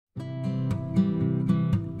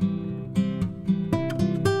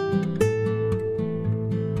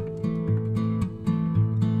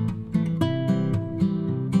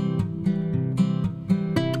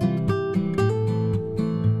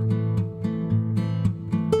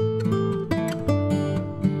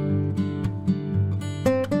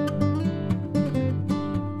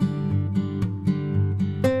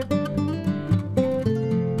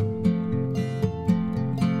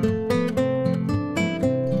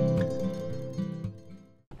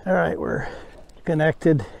All right, we're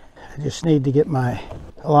connected. I just need to get my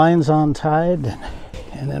lines untied,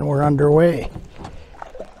 and then we're underway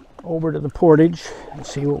over to the portage and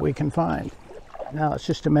see what we can find. Now it's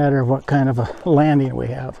just a matter of what kind of a landing we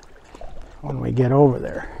have when we get over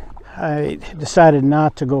there. I decided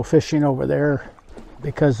not to go fishing over there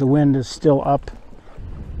because the wind is still up,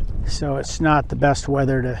 so it's not the best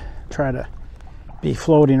weather to try to be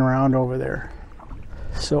floating around over there.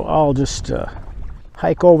 So I'll just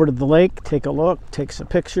hike over to the lake, take a look, take some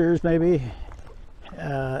pictures maybe.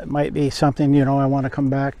 It might be something, you know, I want to come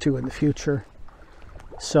back to in the future.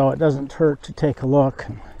 So it doesn't hurt to take a look.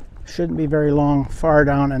 Shouldn't be very long, far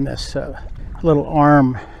down in this little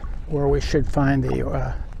arm where we should find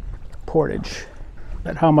the portage.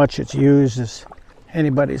 But how much it's used is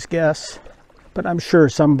anybody's guess. But I'm sure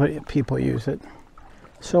some people use it.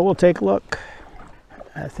 So we'll take a look.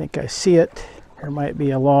 I think I see it. There might be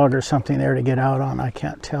a log or something there to get out on. I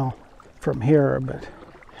can't tell from here, but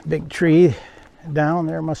big tree down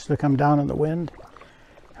there must have come down in the wind.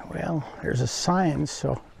 Well, there's a sign,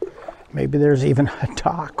 so maybe there's even a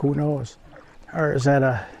dock, who knows? Or is that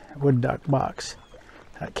a wood duck box?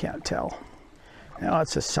 I can't tell. No,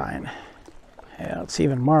 it's a sign. Yeah, it's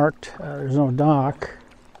even marked. There's no dock.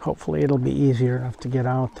 Hopefully it'll be easier enough to get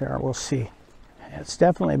out there. We'll see. It's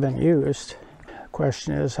definitely been used. The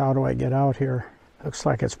question is, how do I get out here? Looks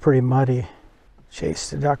like it's pretty muddy. Chase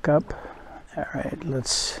the duck up. All right,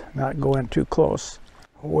 let's not go in too close.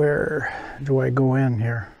 Where do I go in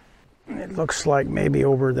here? It looks like maybe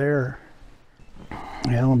over there.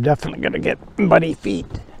 Yeah, I'm definitely gonna get muddy feet.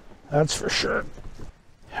 That's for sure.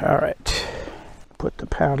 All right, put the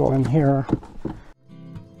paddle in here.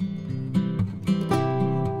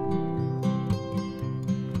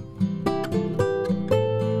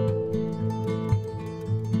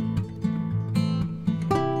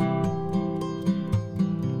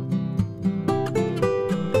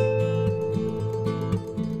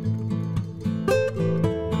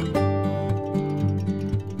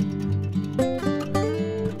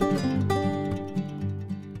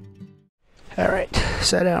 All right,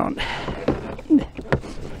 sit down.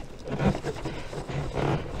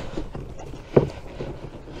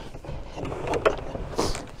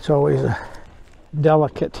 It's always a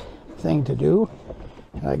delicate thing to do.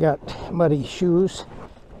 I got muddy shoes,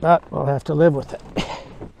 but we'll have to live with it.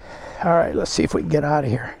 All right, let's see if we can get out of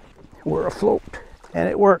here. We're afloat, and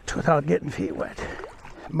it worked without getting feet wet.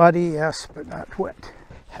 Muddy, yes, but not wet.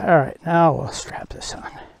 All right, now we'll strap this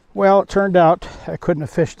on. Well, it turned out I couldn't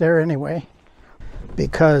have fished there anyway,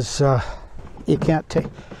 because you can't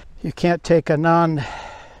take a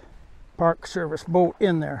non-Park Service boat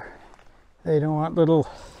in there. They don't want little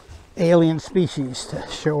alien species to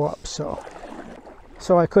show up, so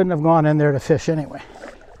I couldn't have gone in there to fish anyway.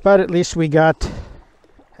 But at least we got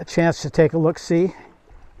a chance to take a look-see.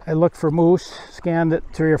 I looked for moose, scanned it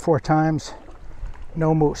 3 or 4 times.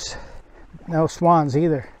 No moose. No swans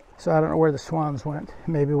either. So I don't know where the swans went.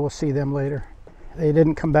 Maybe we'll see them later. They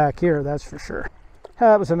didn't come back here, that's for sure.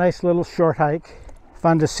 It was a nice little short hike.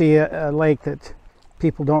 Fun to see a lake that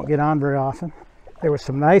people don't get on very often. There were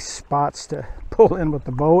some nice spots to pull in with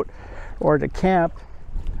the boat or to camp.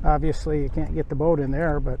 Obviously you can't get the boat in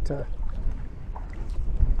there, but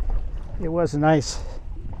it was nice.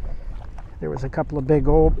 There was a couple of big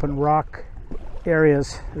open rock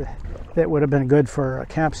areas that would have been good for a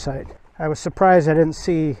campsite. I was surprised I didn't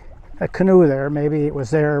see a canoe there. Maybe it was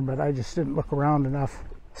there, but I just didn't look around enough.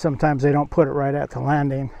 Sometimes they don't put it right at the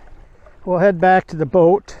landing. We'll head back to the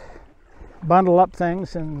boat, bundle up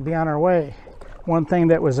things, and be on our way. One thing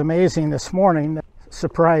that was amazing this morning that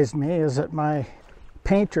surprised me is that my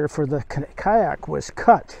painter for the kayak was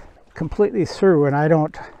cut completely through, and I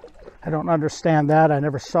don't understand that. I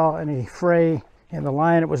never saw any fray in the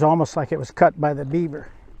line. It was almost like it was cut by the beaver,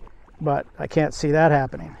 but I can't see that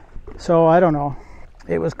happening. So I don't know.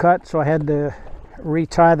 It was cut, so I had to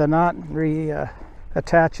retie the knot and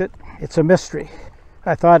reattach it. It's a mystery.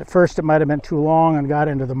 I thought at first it might have been too long and got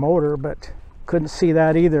into the motor, but couldn't see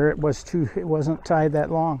that either. It wasn't tied that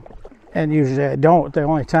long. And usually I don't. The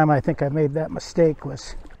only time I think I made that mistake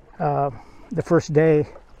was the first day.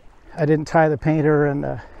 I didn't tie the painter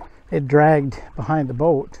and it dragged behind the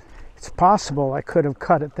boat. It's possible I could have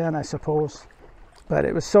cut it then, I suppose. But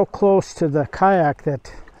it was so close to the kayak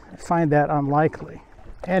that I find that unlikely.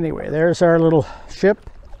 Anyway, there's our little ship,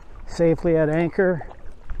 safely at anchor.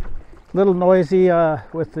 A little noisy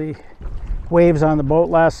with the waves on the boat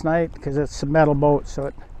last night because it's a metal boat,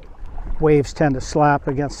 so waves tend to slap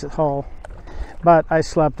against the hull. But I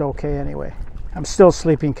slept okay anyway. I'm still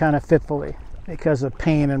sleeping kind of fitfully because of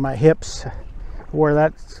pain in my hips where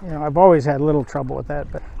that's, you know, I've always had little trouble with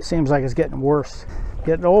that, but it seems like it's getting worse.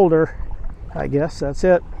 Getting older, I guess. That's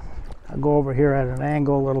it. I'll go over here at an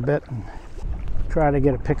angle a little bit and try to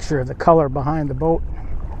get a picture of the color behind the boat.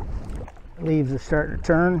 The leaves are starting to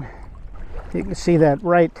turn. You can see that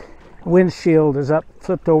right windshield is up,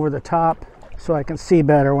 flipped over the top, so I can see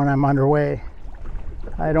better when I'm underway.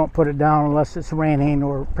 I don't put it down unless it's raining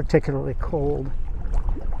or particularly cold.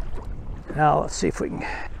 Now let's see if we can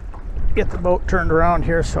get the boat turned around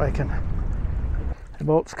here so I can, the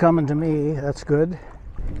boat's coming to me, that's good.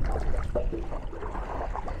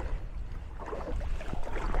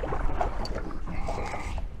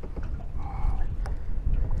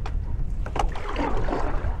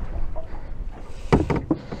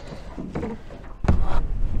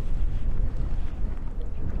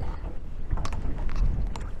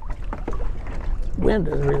 Wind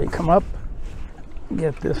has really come up.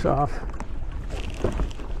 Get this off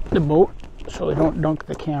the boat so we don't dunk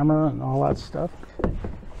the camera and all that stuff.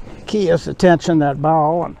 Key is to tension that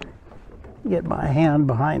bow and get my hand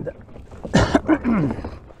behind it. All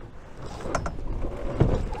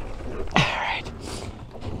right.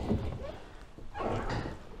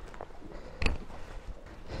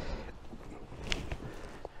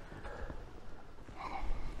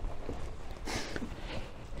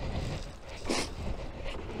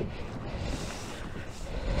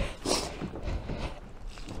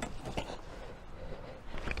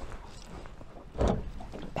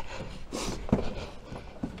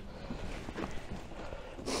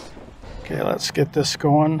 Okay, let's get this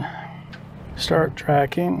going. Start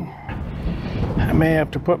tracking. I may have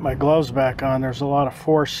to put my gloves back on. There's a lot of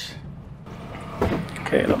force.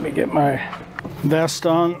 Okay, let me get my vest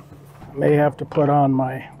on. I may have to put on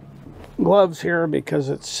my gloves here because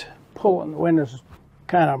it's pulling. The wind is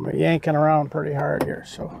kind of yanking around pretty hard here,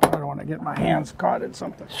 so I don't want to get my hands caught in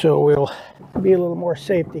something. So we'll be a little more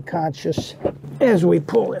safety conscious as we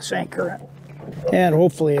pull this anchor in. And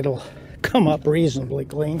hopefully it'll come up reasonably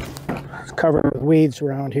clean. It's covered with weeds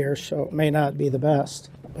around here, so it may not be the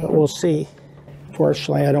best, but we'll see.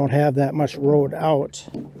 Fortunately, I don't have that much road out.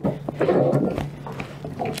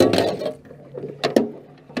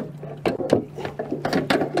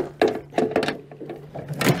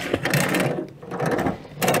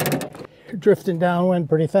 You're drifting downwind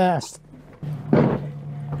pretty fast.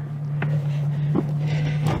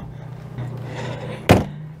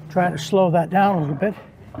 Trying to slow that down a little bit.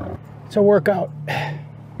 It's a workout.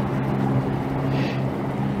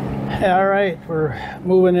 All right, we're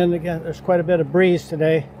moving in again. There's quite a bit of breeze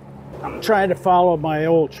today. I'm trying to follow my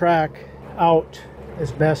old track out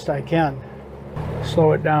as best I can.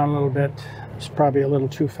 Slow it down a little bit. It's probably a little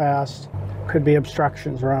too fast. Could be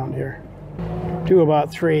obstructions around here. Do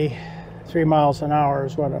about 3 miles an hour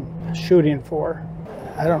is what I'm shooting for.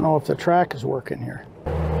 I don't know if the track is working here.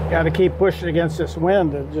 Got to keep pushing against this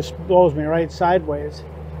wind. It just blows me right sideways.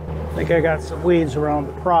 I think I got some weeds around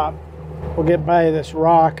the prop. We'll get by this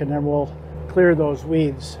rock and then we'll clear those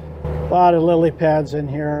weeds. A lot of lily pads in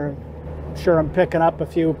here. I'm sure I'm picking up a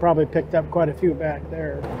few, probably picked up quite a few back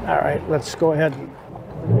there. All right, let's go ahead and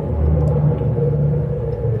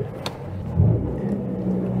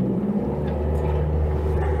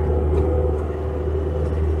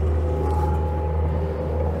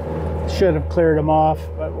should have cleared them off,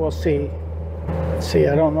 but we'll see. Let's see,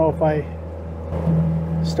 I don't know if I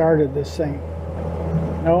started this thing.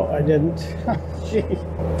 No, I didn't. Gee,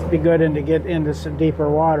 it'd be good to get into some deeper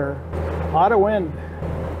water. A lot of wind.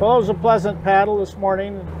 Well, it was a pleasant paddle this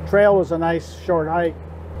morning. The trail was a nice short hike.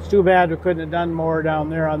 It's too bad we couldn't have done more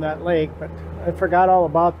down there on that lake, but I forgot all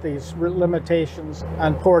about these limitations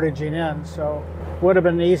on portaging in, so it would have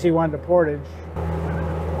been an easy one to portage.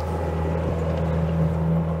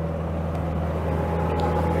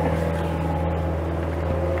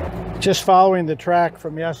 Just following the track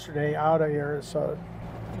from yesterday out of here, so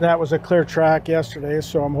that was a clear track yesterday,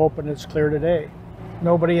 so I'm hoping it's clear today.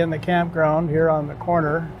 Nobody in the campground here on the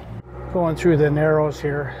corner, going through the narrows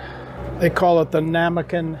here. They call it the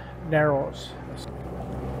Namakan Narrows. It's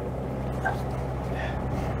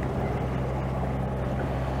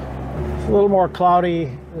a little more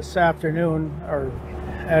cloudy this afternoon, or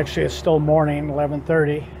actually it's still morning,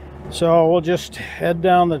 11:30. So we'll just head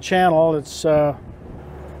down the channel. It's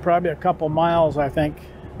probably a couple miles, I think.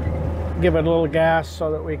 Give it a little gas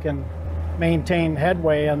so that we can maintain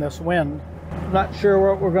headway on this wind. I'm not sure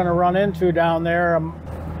what we're going to run into down there.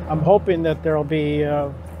 I'm hoping that there'll be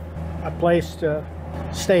a place to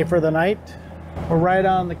stay for the night. We're right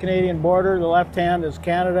on the Canadian border. The left hand is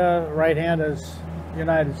Canada, the right hand is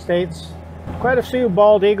United States. Quite a few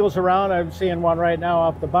bald eagles around. I'm seeing one right now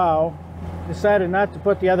off the bow. Decided not to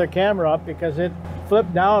put the other camera up because it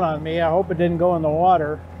flipped down on me. I hope it didn't go in the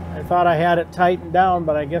water. I thought I had it tightened down,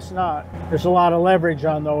 but I guess not. There's a lot of leverage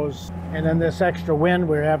on those. And then this extra wind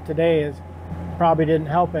we have today is probably didn't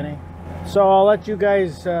help any. So I'll let you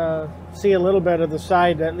guys see a little bit of the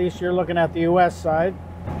side. At least you're looking at the US side.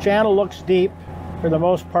 Channel looks deep for the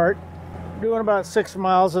most part. Doing about 6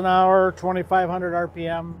 miles an hour, 2,500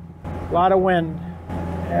 RPM. A lot of wind.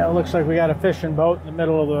 Yeah, it looks like we got a fishing boat in the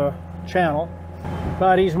middle of the channel.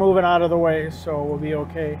 But he's moving out of the way, so we'll be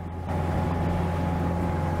okay.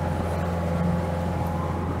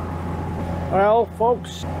 Well,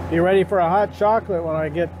 folks, be ready for a hot chocolate when I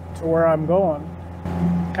get to where I'm going.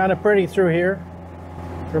 Kind of pretty through here.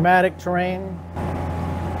 Dramatic terrain.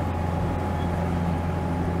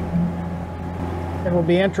 And we'll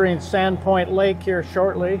be entering Sandpoint Lake here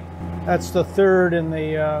shortly. That's the third in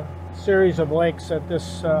the series of lakes at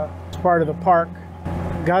this part of the park.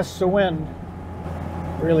 Gusts of wind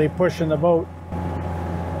really pushing the boat.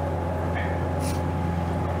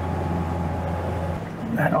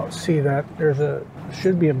 I don't see that.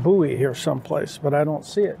 Should be a buoy here someplace, but I don't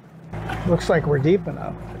see it. Looks like we're deep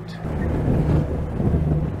enough.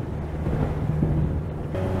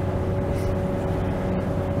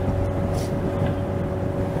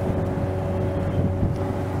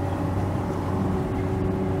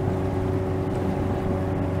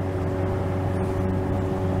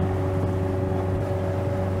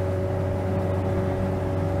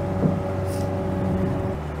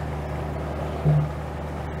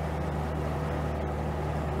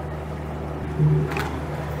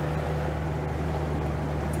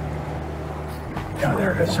 Yeah,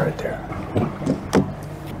 there it is right there.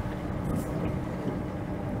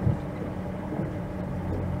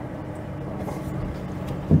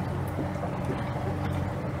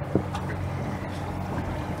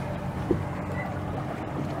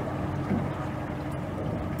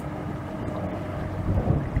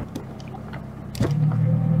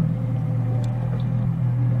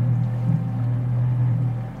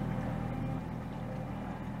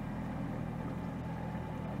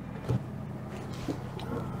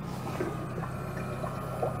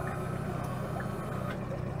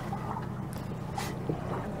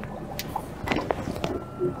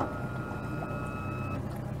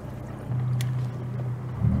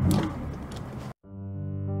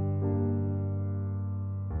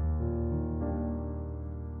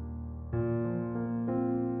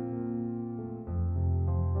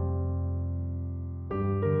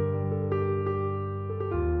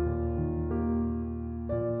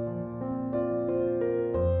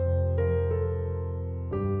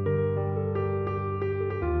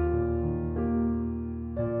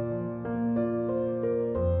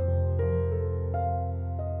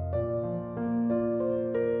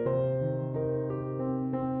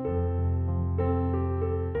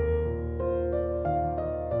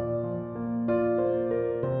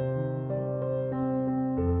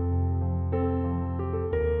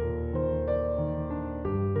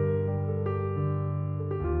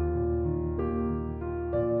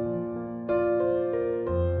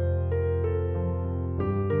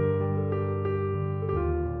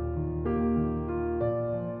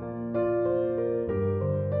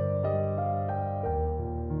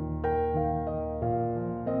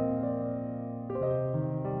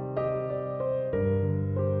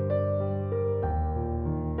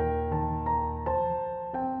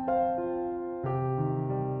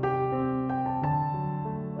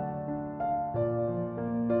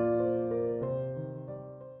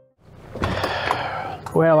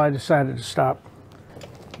 Well, I decided to stop.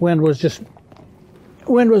 Wind was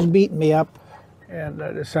beating me up, and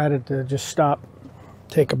I decided to just stop,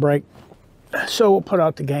 take a break. So we'll put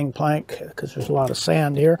out the gangplank because there's a lot of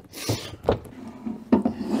sand here.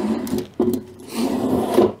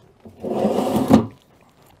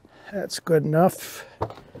 That's good enough.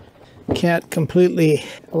 Can't completely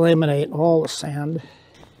eliminate all the sand,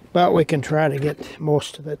 but we can try to get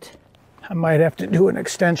most of it. I might have to do an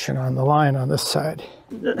extension on the line on this side.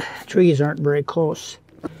 The trees aren't very close.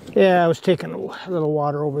 Yeah, I was taking a little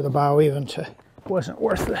water over the bow even wasn't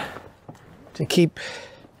worth it to keep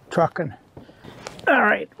trucking. All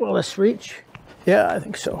right, will this reach? Yeah, I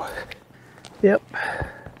think so. Yep.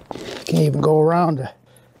 Can even go around a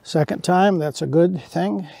second time. That's a good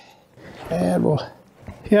thing. And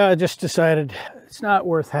yeah, I just decided it's not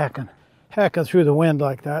worth hacking through the wind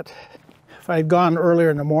like that. If I'd gone earlier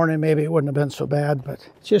in the morning, maybe it wouldn't have been so bad, but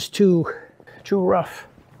it's just too rough.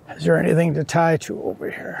 Is there anything to tie to over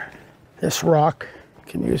here? This rock.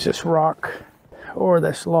 You can use this rock or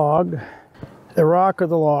this log. The rock or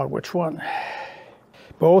the log, which one?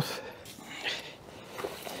 Both.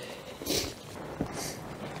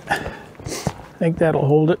 think that'll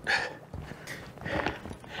hold it.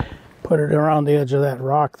 Put it around the edge of that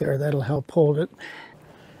rock there. That'll help hold it.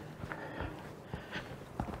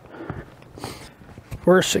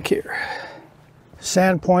 We're secure.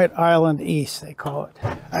 Sandpoint Island East, they call it.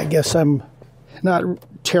 I guess I'm not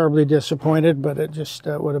terribly disappointed, but it just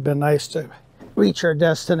would have been nice to reach our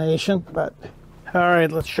destination. But all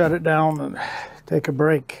right, let's shut it down and take a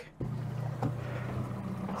break.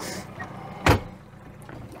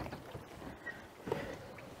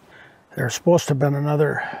 There's supposed to have been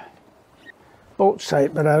another boat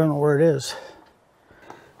site, but I don't know where it is.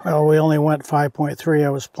 Well, we only went 5.3. I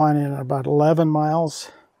was planning on about 11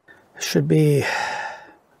 miles. It should be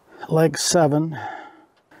leg 7.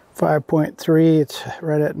 5.3, it's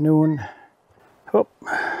right at noon. Oh,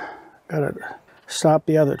 gotta stop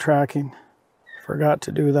the other tracking. Forgot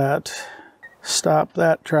to do that. Stop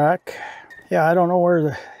that track. Yeah, I don't know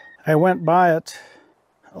where I went by it.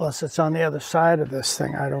 Unless it's on the other side of this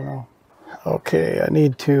thing, I don't know. Okay, I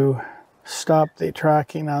need to stop the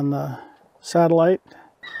tracking on the satellite.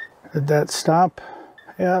 Did that stop?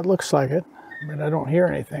 Yeah, it looks like it, but I don't hear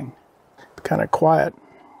anything. It's kind of quiet.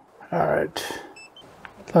 All right,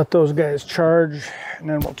 let those guys charge, and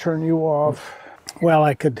then we'll turn you off. Well,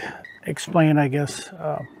 I could explain, I guess.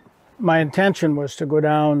 My intention was to go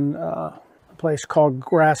down a place called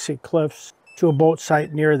Grassy Cliffs to a boat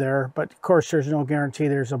site near there, but of course there's no guarantee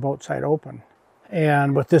there's a boat site open.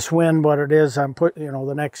 And with this wind, what it is, I'm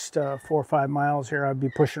the next 4 or 5 miles here, I'd be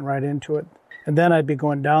pushing right into it. And then I'd be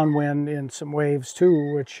going downwind in some waves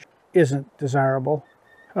too, which isn't desirable.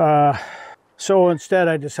 So instead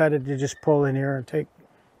I decided to just pull in here and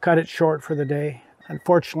cut it short for the day.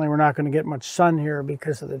 Unfortunately, we're not going to get much sun here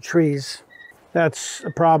because of the trees. That's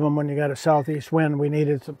a problem when you got a southeast wind. We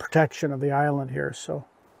needed the protection of the island here, so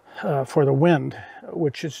for the wind,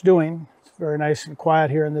 which it's doing. It's very nice and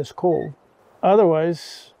quiet here in this cove.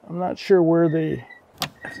 Otherwise, I'm not sure where is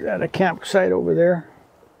that a campsite over there?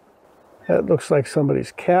 That looks like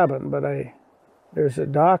somebody's cabin, but there's a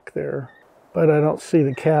dock there, but I don't see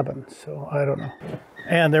the cabin, so I don't know.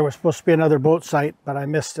 And there was supposed to be another boat site, but I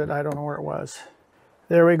missed it. I don't know where it was.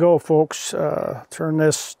 There we go, folks. Turn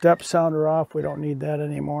this depth sounder off. We don't need that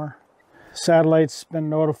anymore. Satellite's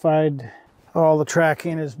been notified. All the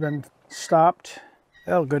tracking has been stopped.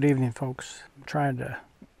 Well, good evening, folks. I'm trying to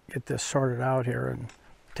get this sorted out here and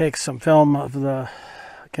take some film of the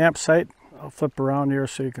campsite. I'll flip around here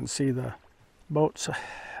so you can see the boat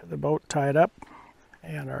tied up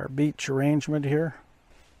and our beach arrangement here.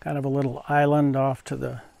 Kind of a little island off to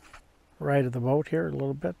the right of the boat here a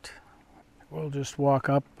little bit. We'll just walk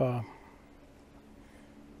up on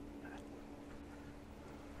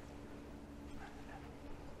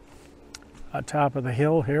top of the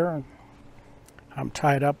hill here. I'm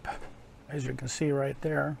tied up, as you can see right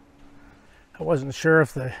there. I wasn't sure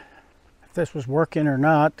if this was working or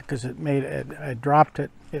not, because I dropped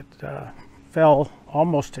it. It fell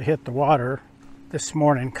almost to hit the water this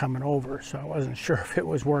morning coming over, so I wasn't sure if it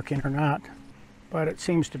was working or not, but it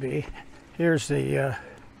seems to be. Here's the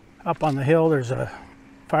up on the hill. There's a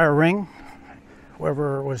fire ring.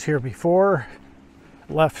 Whoever was here before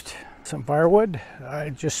left some firewood.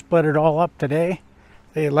 I just split it all up today.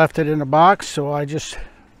 They left it in a box, so I just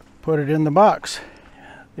put it in the box.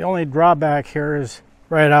 The only drawback here is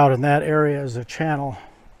right out in that area is a channel,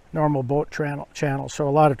 normal boat channel, so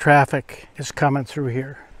a lot of traffic is coming through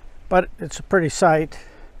here. But it's a pretty site,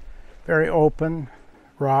 very open,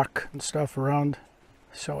 rock and stuff around,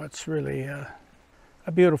 so it's really a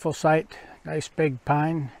beautiful site. Nice big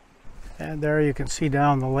pine, and there you can see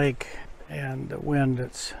down the lake and the wind.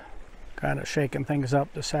 It's kind of shaking things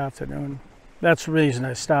up this afternoon. That's the reason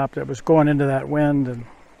I stopped. I was going into that wind, and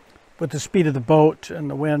with the speed of the boat and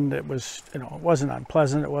the wind, it was, it wasn't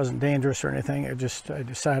unpleasant, it wasn't dangerous or anything. I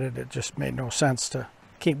decided it just made no sense to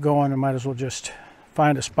keep going. I might as well just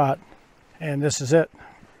find a spot, and this is it.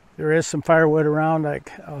 There is some firewood around.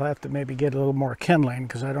 I'll have to maybe get a little more kindling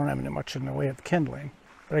because I don't have much in the way of kindling,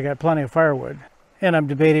 but I got plenty of firewood. And I'm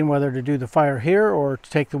debating whether to do the fire here or to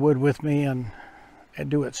take the wood with me and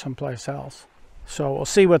do it someplace else. So we'll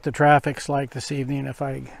see what the traffic's like this evening. If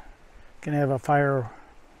I can have a fire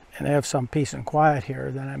and have some peace and quiet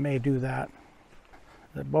here, then I may do that.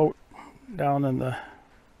 The boat down in the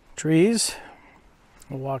trees.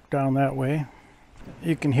 We'll walk down that way.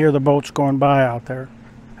 You can hear the boats going by out there.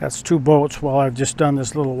 That's 2 boats while I've just done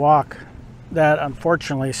this little walk. That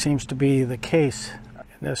unfortunately seems to be the case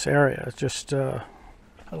in this area. It's just a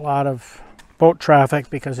lot of boat traffic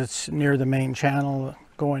because it's near the main channel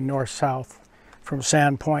going north-south from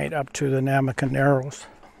Sandpoint up to the Namakan Narrows.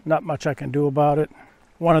 Not much I can do about it.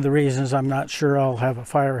 one of the reasons I'm not sure I'll have a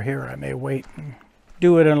fire here. I may wait and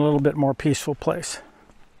do it in a little bit more peaceful place.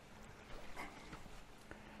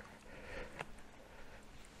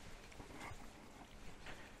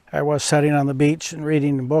 I was sitting on the beach and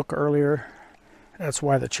reading a book earlier. That's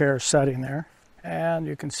why the chair is sitting there. And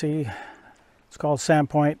you can see it's called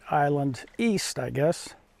Sandpoint Island East, I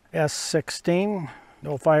guess. S16,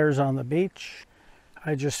 no fires on the beach.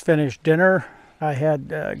 I just finished dinner. I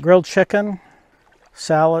had grilled chicken,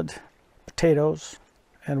 salad, potatoes,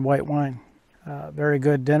 and white wine. Very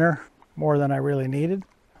good dinner, more than I really needed,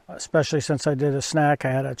 especially since I did a snack.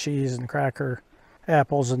 I had a cheese and cracker,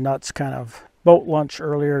 apples and nuts kind of boat lunch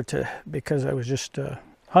earlier because I was just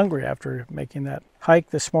hungry after making that hike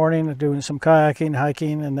this morning, doing some kayaking,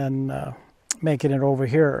 hiking, and then making it over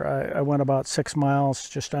here. I went about 6 miles,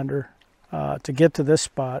 just under, to get to this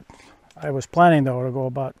spot. I was planning, though, to go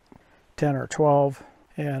about 10 or 12,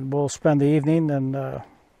 and we'll spend the evening and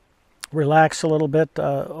relax a little bit.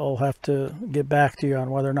 I'll have to get back to you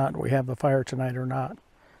on whether or not we have the fire tonight or not.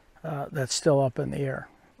 That's still up in the air.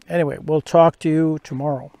 Anyway, we'll talk to you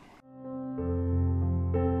tomorrow.